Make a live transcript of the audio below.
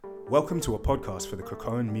Welcome to a podcast for the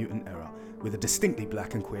Krakoan mutant era with a distinctly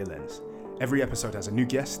black and queer lens. Every episode has a new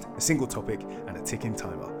guest, a single topic, and a ticking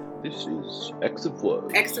timer. This is X of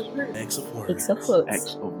Words. X of Words. X of Words. X of Words.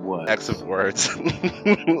 X of Words. X of Words.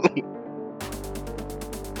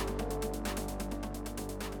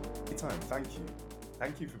 Anytime. Thank you.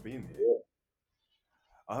 Thank you for being here.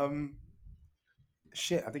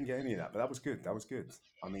 Shit, I didn't get any of that, but that was good. That was good.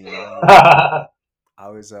 I mean, I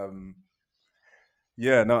was,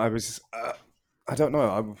 yeah, no, I was, I don't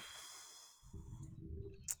know.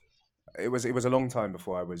 It was a long time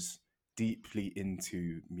before I was deeply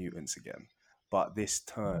into mutants again. But this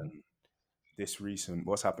turn,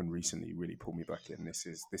 what's happened recently really pulled me back in. This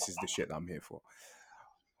is the shit that I'm here for.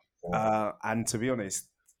 And to be honest,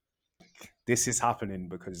 this is happening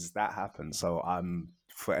because that happened. So I'm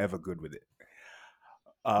forever good with it.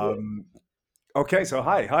 Okay, so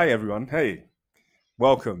hi everyone. Hey,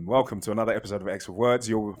 welcome to another episode of X of Words.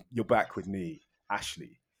 You're back with me,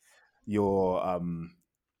 Ashley. Your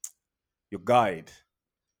guide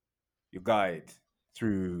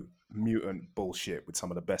through mutant bullshit with some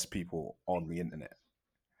of the best people on the internet.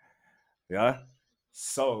 Yeah.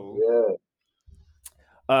 So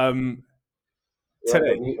You're today,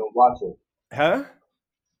 like a mutant watcher. huh?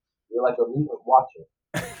 You're like a mutant watcher.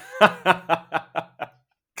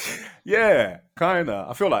 Yeah, kinda.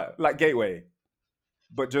 I feel like Gateway,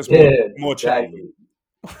 but just more chatty.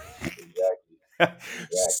 Exactly.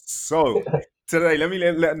 So today,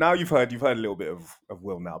 let now you've heard a little bit of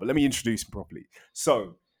Will now, but let me introduce him properly.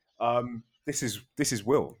 So, this is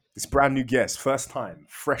Will, this brand new guest, first time,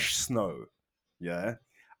 fresh snow, yeah,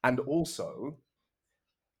 and also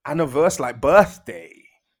anniversary, like birthday.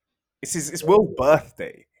 It's Will's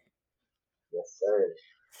birthday. Yes, sir.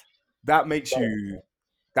 That makes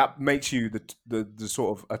you the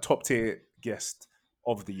sort of a top tier guest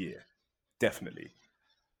of the year, definitely.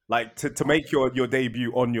 Like to make your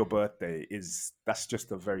debut on your birthday that's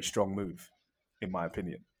just a very strong move, in my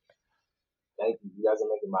opinion. Thank you. You guys are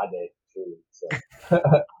making my day, truly. So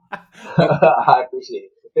I appreciate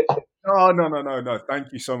it. Oh no!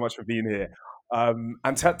 Thank you so much for being here.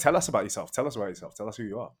 And tell us about yourself. Tell us who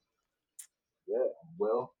you are. Yeah,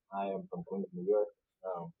 Will. I am from Queens, New York.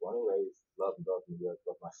 Born and raised, love New York,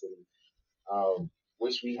 love my city.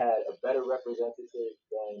 Wish we had a better representative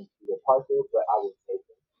than Peter Parker, but I would take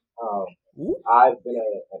him. I've been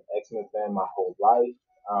an X-Men fan my whole life.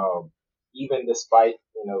 Even despite,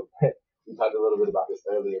 we talked a little bit about this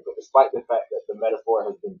earlier, but despite the fact that the metaphor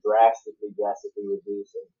has been drastically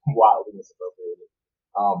reduced and wildly misappropriated,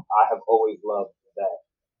 I have always loved that.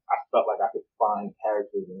 I felt like I could find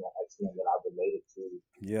characters in the X-Men that I related to.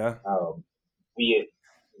 Yeah. Be it,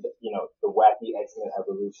 the wacky X-Men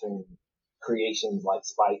evolution creations like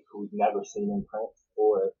Spike, who's never seen in print,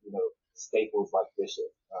 or, staples like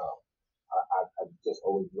Bishop. I just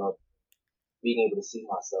always loved being able to see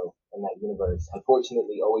myself in that universe.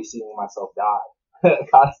 Unfortunately, always seeing myself die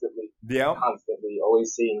constantly. Yeah. Constantly,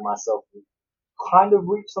 always seeing myself kind of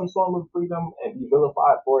reach some sort of freedom and be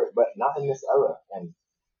vilified for it, but not in this era. And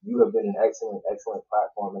you have been an excellent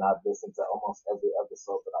platform, and I've listened to almost every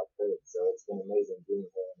episode that I could. So it's been amazing being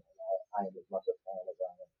here, and I am as much a fan as I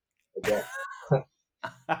am again.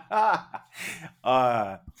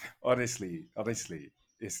 Honestly,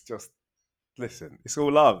 it's just, listen, it's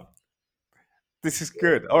all love. This is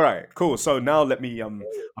good. All right, cool. So now let me I'm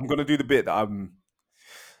gonna do the bit that I'm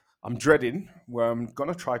dreading, where I'm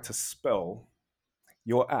gonna try to spell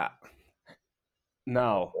your app.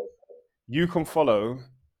 Now you can follow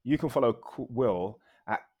Will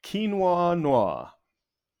at Quinoa Noir.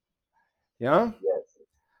 Yeah? Yes.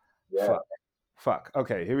 Yeah. Fuck.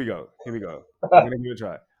 Okay, here we go. I'm gonna give it a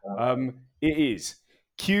try. It is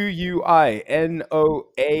QUINOANOIR.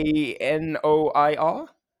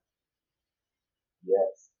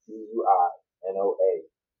 Yes. QUINOANOIR.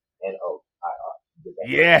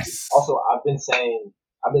 Yes. Also, I've been saying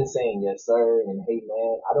yes sir and hey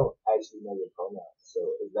man. I don't actually know your pronouns, so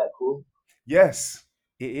is that cool? Yes,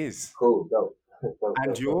 it is. Cool, dope.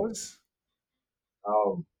 And yours?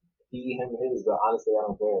 He, him, his, but honestly I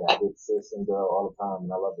don't care. I get sis and girl all the time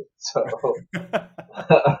and I love it. So it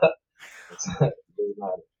doesn't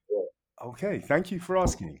matter. Yeah. Okay, thank you for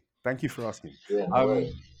asking. Yeah, no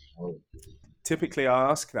worries. Typically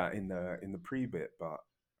I ask that in the pre-bit, but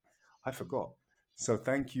I forgot. So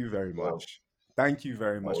thank you very much. Thank you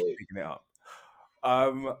very much for picking it up.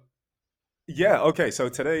 Yeah, okay, so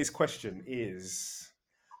today's question is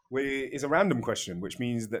a random question, which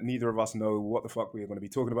means that neither of us know what the fuck we are going to be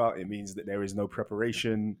talking about. It means that there is no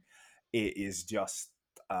preparation. It is just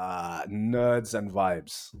nerds and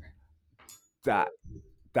vibes. That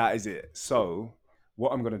is it. So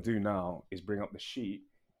what I'm gonna do now is bring up the sheet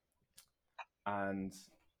and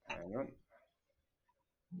hang on.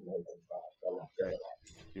 Okay,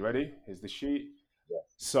 you ready? Here's the sheet.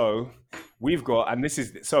 So we've got, and this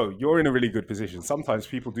is, so you're in a really good position. Sometimes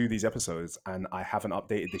people do these episodes and I haven't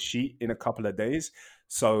updated the sheet in a couple of days.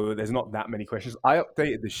 So there's not that many questions. I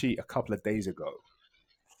updated the sheet a couple of days ago.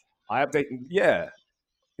 Yeah.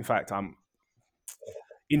 In fact, I'm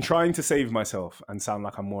in trying to save myself and sound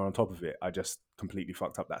like I'm more on top of it. I just completely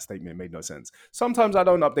fucked up that statement. It made no sense. Sometimes I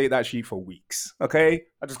don't update that sheet for weeks. Okay.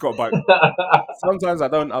 I just got back. Sometimes I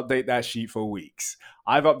don't update that sheet for weeks.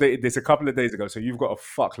 I've updated this a couple of days ago, so you've got a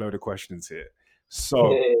fuckload of questions here. So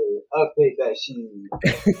Hey, update that sheet.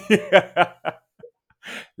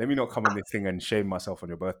 let me not come on this thing and shame myself on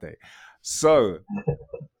your birthday. So,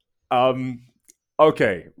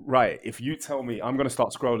 okay, right. If you tell me, I'm going to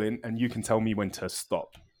start scrolling, and you can tell me when to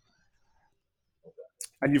stop.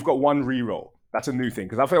 And you've got one reroll. That's a new thing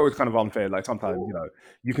because I feel it's kind of unfair. Like sometimes,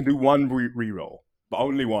 you can do one reroll, but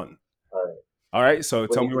only one. All right. All right. So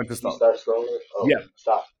tell me when to stop. Start scrolling. Oh, Yeah.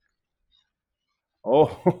 Stop.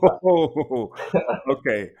 Oh,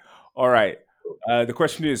 okay. All right. The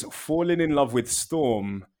question is: falling in love with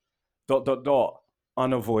Storm. ...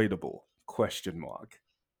 Unavoidable? Question mark.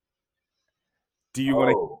 Do you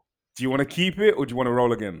want to? Oh, Do you want to keep it or do you want to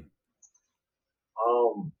roll again?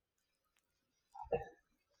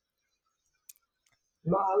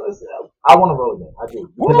 no, listen, I want to roll again. I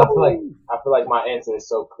do because I feel like my answer is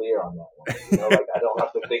so clear on that one. You know, like I don't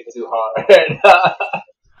have to think too hard.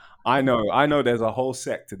 I know. There's a whole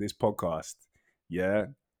sect to this podcast, yeah,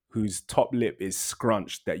 whose top lip is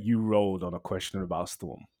scrunched that you rolled on a question about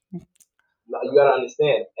Storm. No, you gotta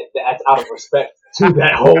understand that's out of respect to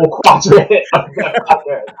that whole quadrant.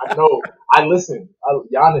 I know. I listen.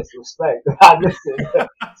 Giannis, respect. I listen.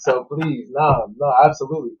 So please, no,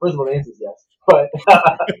 absolutely. First of all, the answer is yes, but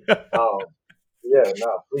yeah,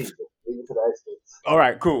 no, please leave it to the experts. All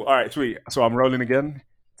right, cool. All right, sweet. So I'm rolling again.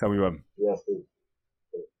 Tell me when. Yes, please.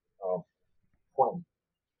 Point.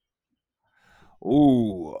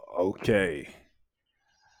 Ooh, okay.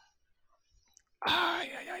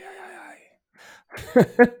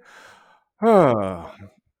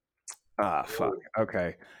 Fuck.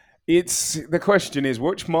 Okay. It's the question is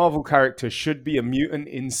which Marvel character should be a mutant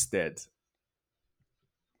instead?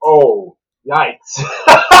 Oh, yikes!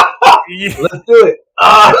 Yeah. Let's do it.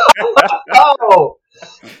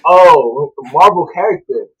 Marvel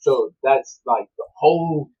character. So that's like the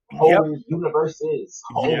whole universe is.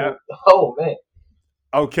 Oh man.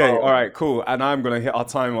 Okay. All right. Cool. And I'm gonna hit our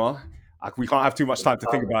timer. We can't have too much time to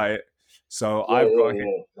think about it. So I've got to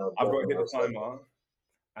hit the timer,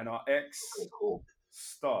 and our X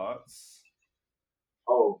starts.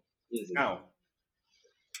 Oh, easy. Now.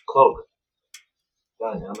 Cloak.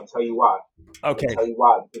 Done. I'm gonna tell you why. Okay. I'll tell you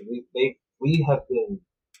why. Because we have been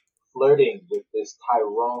flirting with this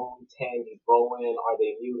Tyrone, Tandy, Bowen. Are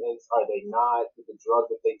they mutants? Are they not? Did the drug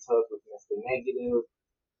that they took with Mr. Negative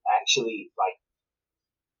actually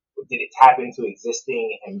did it tap into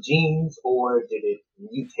existing M genes or did it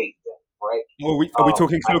mutate them? Right? Well, are we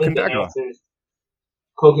talking Cloak and Dagger?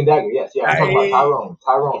 Cloak and Dagger, yes, yeah. I'm talking about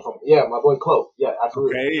Tyrone from my boy Cloak, yeah,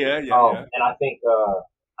 absolutely. Okay, yeah. And I think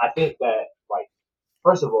that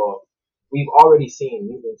first of all, we've already seen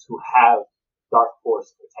mutants who have dark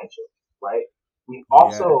force potential, right? We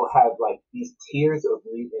also have these tiers of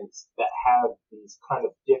mutants that have these kind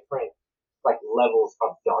of different levels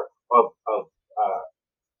of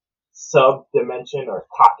sub-dimension or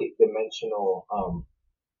pocket dimensional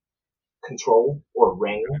control or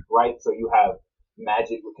reign, right? So you have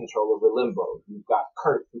Magic with control over Limbo. You've got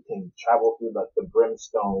Kurt who can travel through the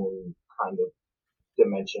brimstone kind of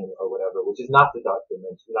dimension or whatever, which is not the dark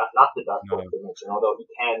dimension, not the dark force dimension, although he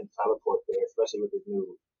can teleport there, especially with his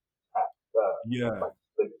new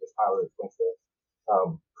his power thanks to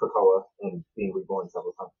Krakoa and being reborn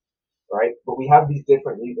several times. Right? But we have these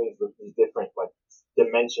different mutants with these different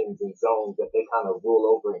dimensions and zones that they kind of rule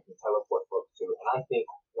over and can teleport folks to. And I think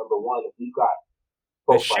number one, if you've got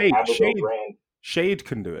folks like Abigail Brand, Shade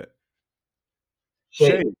can do it.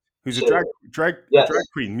 Shade. Who's a drag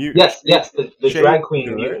queen mutant. Yes, the drag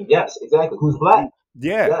queen mutant. Yes, exactly. Who's black.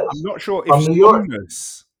 Yeah, yes. I'm not sure if from New York.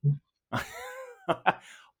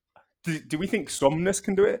 Do we think Somnus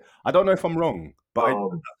can do it? I don't know if I'm wrong, but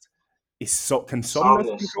can Somnus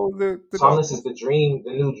control the Somnus is the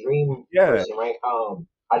new dream person, right?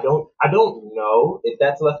 I don't know if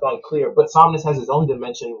that's left unclear, but Somnus has his own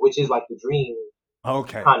dimension, which is like the dream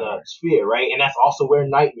kind of sphere, right? And that's also where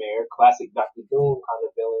Nightmare, classic Dr. Doom kind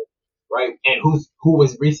of villain, right? And who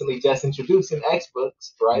was recently just introduced in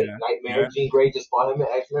X-Books, right? Nightmare, Jean Grey just fought him in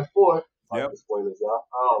X-Men 4. Yep. the spoilers,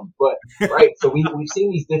 y'all. But right, so we've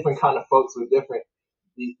seen these different kind of folks with different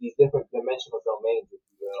these different dimensional domains, if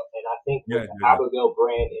you will. And I think with Yeah, yeah, Abigail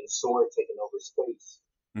Brand and Sword taking over space,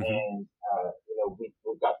 yeah. and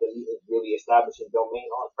we've got the really establishing domain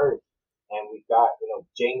on Earth, and we've got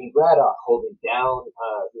Jamie Braddock holding down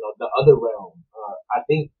the other realm. I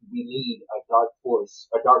think we need a dark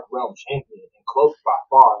realm champion, and Cloak by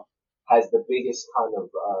far has the biggest kind of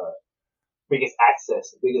biggest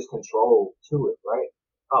access, biggest control to it, right?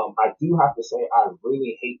 I do have to say I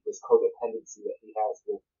really hate this codependency that he has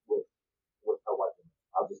with a weapon.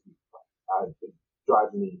 I'll just be frank. It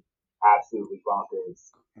drives me absolutely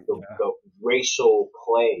bonkers. The racial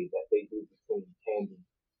play that they do between Candy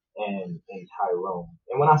and Tyrone.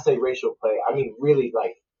 And when I say racial play, I mean really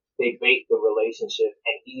like they bait the relationship,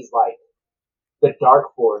 and he's like the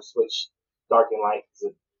dark force, which dark and light is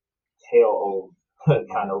a tale old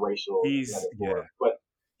kind of racial metaphor. But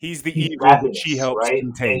he's the he's evil that ravenous, she helps right?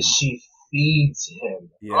 contain. And she feeds him.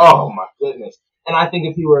 Yeah. Oh my goodness. And I think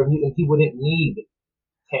if he were a mutant, he wouldn't need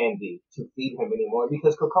Candy to feed him anymore,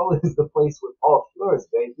 because Coca-Cola is the place with all floors,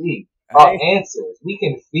 baby. All answers. We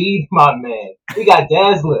can feed my man. We got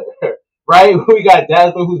Dazzler, right? We got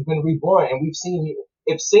Dazzler who's been reborn, and we've seen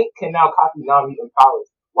if Sync can now copy non-mutant powers,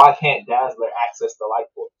 why can't Dazzler access the life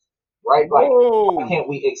force? Right? Like, why can't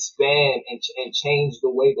we expand and change the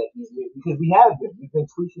way that these mutants, because we've been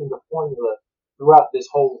tweaking the formula throughout this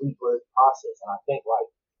whole rebirth process, and I think like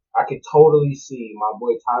I could totally see my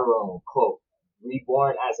boy Tyrone Cloak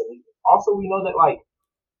reborn as a mutant. Also, we know that like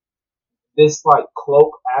this like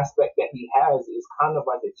cloak aspect that he has is kind of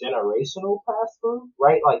like a generational pass through,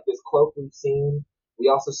 right? Like this cloak we've seen. We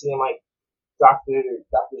also see in like Doctor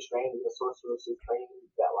Strange and the Sorcerer Supreme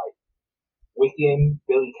that like Wiccan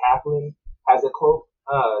Billy Kaplan has a cloak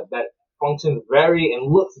that functions very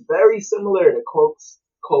and looks very similar to Cloak's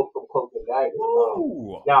cloak from Cloak and Dagger.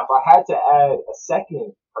 Now, if I had to add a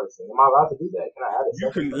second person, am I allowed to do that? Can I add a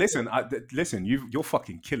second person? Listen. You're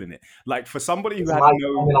fucking killing it. Like for somebody who it's had my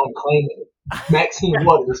no, comment on claiming it. Maxine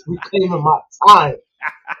Waters reclaiming my time.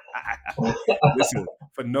 Listen,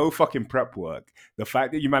 for no fucking prep work, the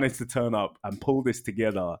fact that you managed to turn up and pull this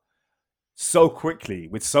together so quickly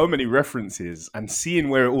with so many references and seeing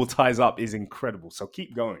where it all ties up is incredible. So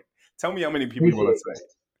keep going. Tell me how many people you want to say.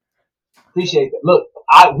 Appreciate that. Look,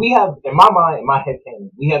 we have in my mind, in my head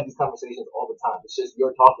canon, we have these conversations all the time. It's just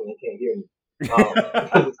you're talking and can't hear me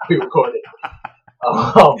because it's pre-recorded.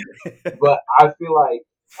 But I feel like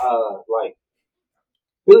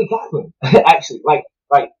Billy Kaplan actually like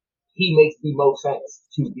he makes the most sense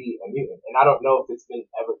to be a mutant, and I don't know if it's been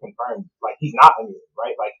ever confirmed. Like he's not a mutant,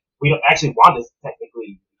 right? Like we don't actually want this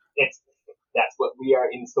technically. That's what we are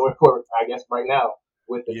in store for, I guess, right now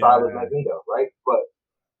with the trial of Magneto, right? But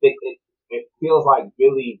it feels like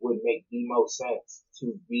Billy would make the most sense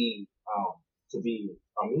to be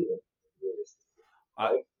a mutant.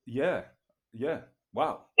 Right? Yeah.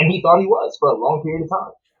 Wow. And he thought he was for a long period of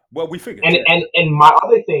time. Well, we figured. And my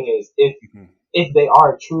other thing is if they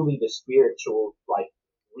are truly the spiritual like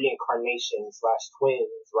reincarnation /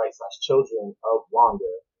 twins, right, / children of Wanda,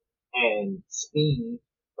 and Speed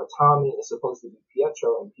or Tommy is supposed to be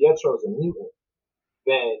Pietro, and Pietro's a mutant,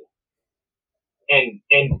 then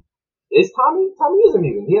and is Tommy is a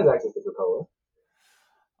mutant. He has access to Krakoa.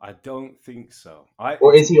 I don't think so.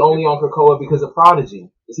 Or is he only on Krakoa because of Prodigy?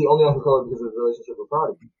 Is he only on Krakoa because of his relationship with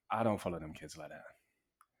Prodigy? I don't follow them kids like that.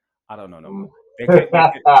 I don't know no more.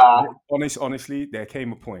 Honestly, there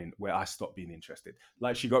came a point where I stopped being interested.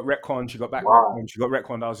 Like she got retconned, she got back retconned, she got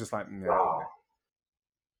retconned. I was just like, nah.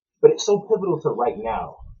 But it's so pivotal to right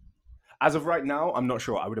now. As of right now, I'm not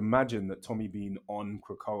sure. I would imagine that Tommy being on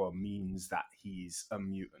Krakoa means that he's a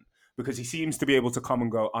mutant because he seems to be able to come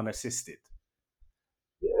and go unassisted.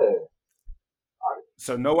 Yeah.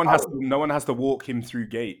 So no one has to walk him through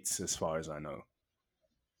gates, as far as I know.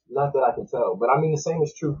 Not that I can tell, but I mean the same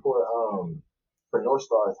is true for North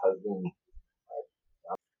Star's husband.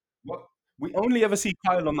 What? We only ever see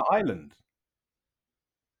Kyle on the island.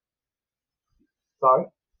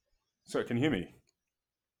 Sorry, can you hear me?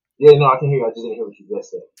 Yeah, no, I can hear you. I just didn't hear what you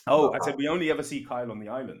just said. Oh, I said we only ever see Kyle on the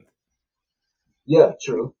island. Yeah,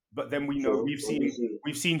 true. But then we know we've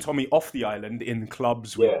seen Tommy off the island in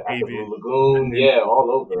clubs with David, the Lagoon,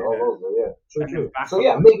 all over, true. So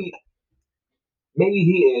yeah, maybe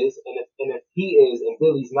he is, and if he is and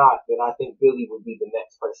Billy's not, then I think Billy would be the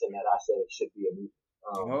next person that I say should be a mutant.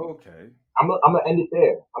 Okay. I'm gonna end it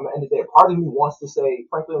there. Part of me wants to say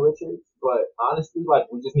Franklin Richards, but honestly,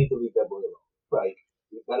 like we just need to leave that boy alone. Like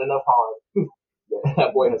he's done enough harm.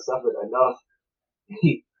 That boy has suffered enough.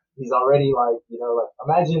 He's already like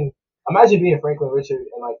imagine being Franklin Richards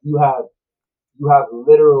and like you have you have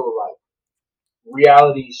literal like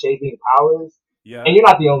reality shaping powers. Yeah. And you're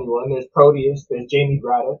not the only one. There's Proteus, there's Jamie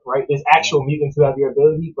Braddock, right? There's actual mutants who have your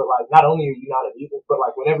ability, but like not only are you not a mutant, but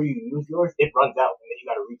like whenever you use yours, it runs out and then you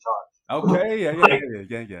gotta recharge. Okay. Yeah.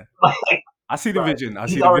 Like, I see the right. vision.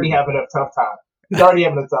 He's already having a tough time.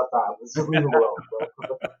 Let's just leave him alone, bro.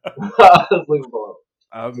 Let's leave him alone.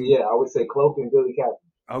 So yeah, I would say Cloak and Billy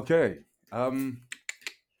Captain. Okay.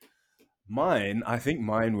 I think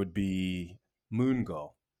mine would be Moon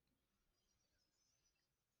Girl.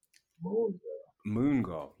 Moon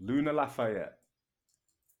Girl. Luna Lafayette.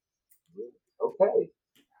 Okay.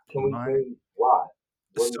 Can we say why?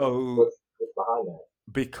 What's behind that?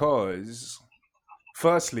 Because,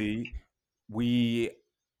 firstly,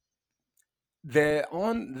 there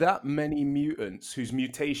aren't that many mutants whose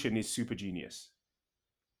mutation is super genius.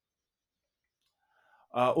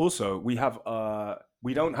 Also, we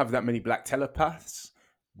don't have that many black telepaths.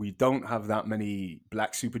 We don't have that many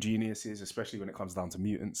black super geniuses, especially when it comes down to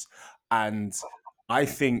mutants. And I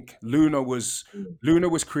think Luna was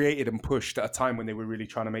created and pushed at a time when they were really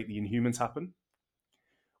trying to make the Inhumans happen.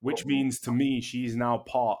 Which means to me, she's now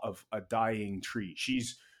part of a dying tree.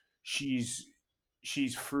 She's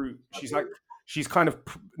fruit. She's kind of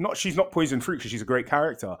she's not poison fruit because she's a great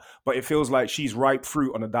character, but it feels like she's ripe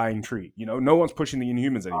fruit on a dying tree. You know, no one's pushing the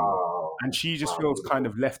Inhumans anymore, and she just feels kind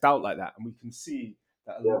of left out like that. And we can see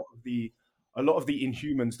that a lot of the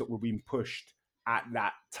Inhumans that were being pushed at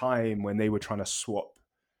that time when they were trying to swap,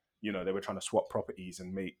 they were trying to swap properties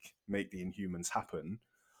and make the Inhumans happen.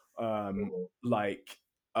 Like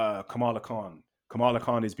Kamala Khan. Kamala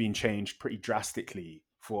Khan is being changed pretty drastically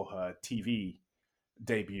for her TV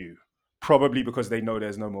debut. Probably because they know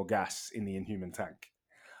there's no more gas in the Inhuman tank.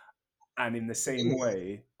 And in the same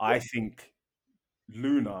way, I think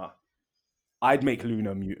I'd make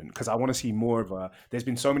Luna mutant because I want to see more of her. There's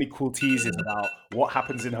been so many cool teasers about what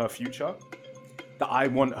happens in her future that I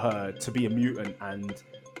want her to be a mutant and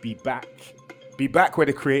be back where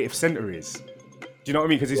the creative center is. Do you know what I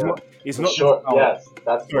mean? Because it's not sure. Yes,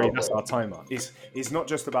 that's our timer. It's not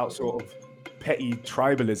just about sort of petty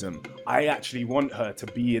tribalism. I actually want her to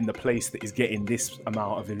be in the place that is getting this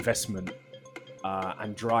amount of investment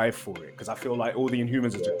and drive for it, because I feel like all the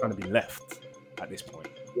Inhumans are just kind of be left at this point.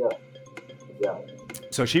 Yeah.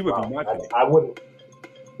 So she would be my pick. I wouldn't.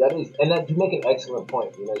 You make an excellent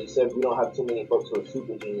point. You said we don't have too many folks who are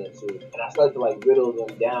super geniuses, and I started to like riddle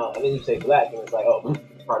them down, and then you say black, and it's like, oh,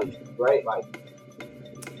 party, right? Like,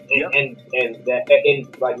 and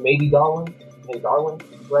like maybe Darwin,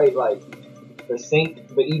 right? Like. The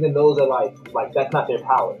Sync, but even those are like that's not their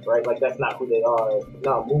power, right? Like that's not who they are.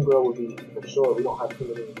 No, Moon Girl would be for sure. We don't have too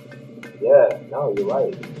many. Yeah, no, you're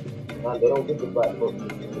right. No, they don't get the black folks,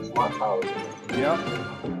 the smart powers. Yeah.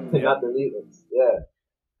 Not the mutants. Yeah.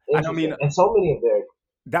 And I mean, and so many of their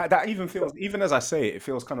that even feels, even as I say it, it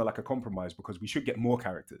feels kind of like a compromise because we should get more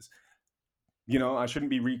characters. I shouldn't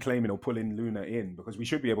be reclaiming or pulling Luna in because we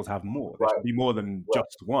should be able to have more. There should be more than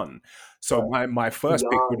just one. So my first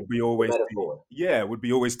pick would be always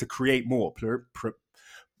to create more,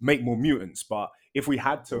 make more mutants. But if we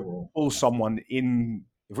had to pull someone in,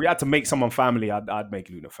 if we had to make someone family, I'd make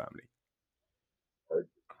Luna family. I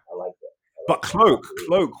like that. But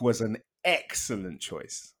Cloak was an excellent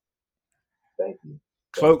choice. Thank you.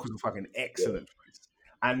 Cloak was a fucking excellent choice.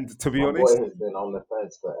 And to be honest, my boy has been on the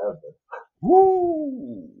fence forever.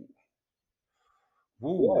 Woo!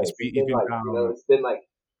 Yeah, it's been like, it's been like,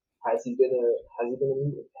 has he been a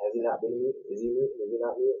mutant? Has he not been a mutant? Is he mutant? Is he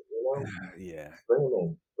not mutant? Yeah. Bring him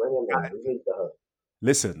in. We need the hook.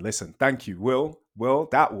 Listen. Thank you, Will. Will,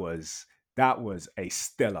 that was a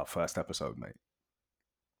stellar first episode, mate.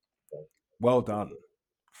 Well done.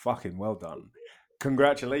 Fucking well done.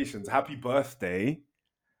 Congratulations. Happy birthday.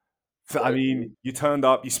 I mean, you turned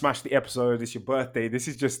up, you smashed the episode, it's your birthday. This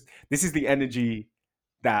is the energy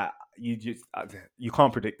that you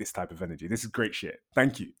can't predict this type of energy. This is great shit.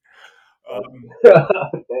 Thank you.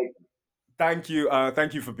 Thank you.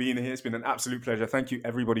 Thank you for being here. It's been an absolute pleasure. Thank you,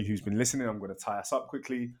 everybody who's been listening. I'm going to tie us up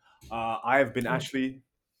quickly. I have been Ashley.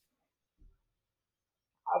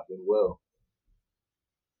 I've been Will.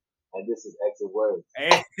 And this is Exit Words.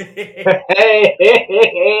 Hey.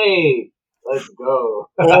 Let's go.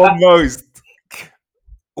 Almost.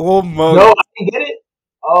 No, I didn't get it.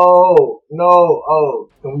 Oh no. Oh,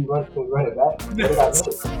 can we run it back? What did I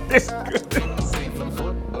miss?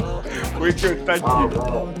 We're good. Thank you.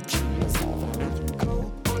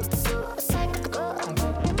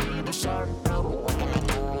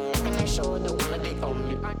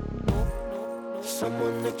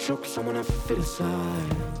 Someone that chokes, someone I fit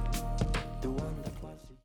aside.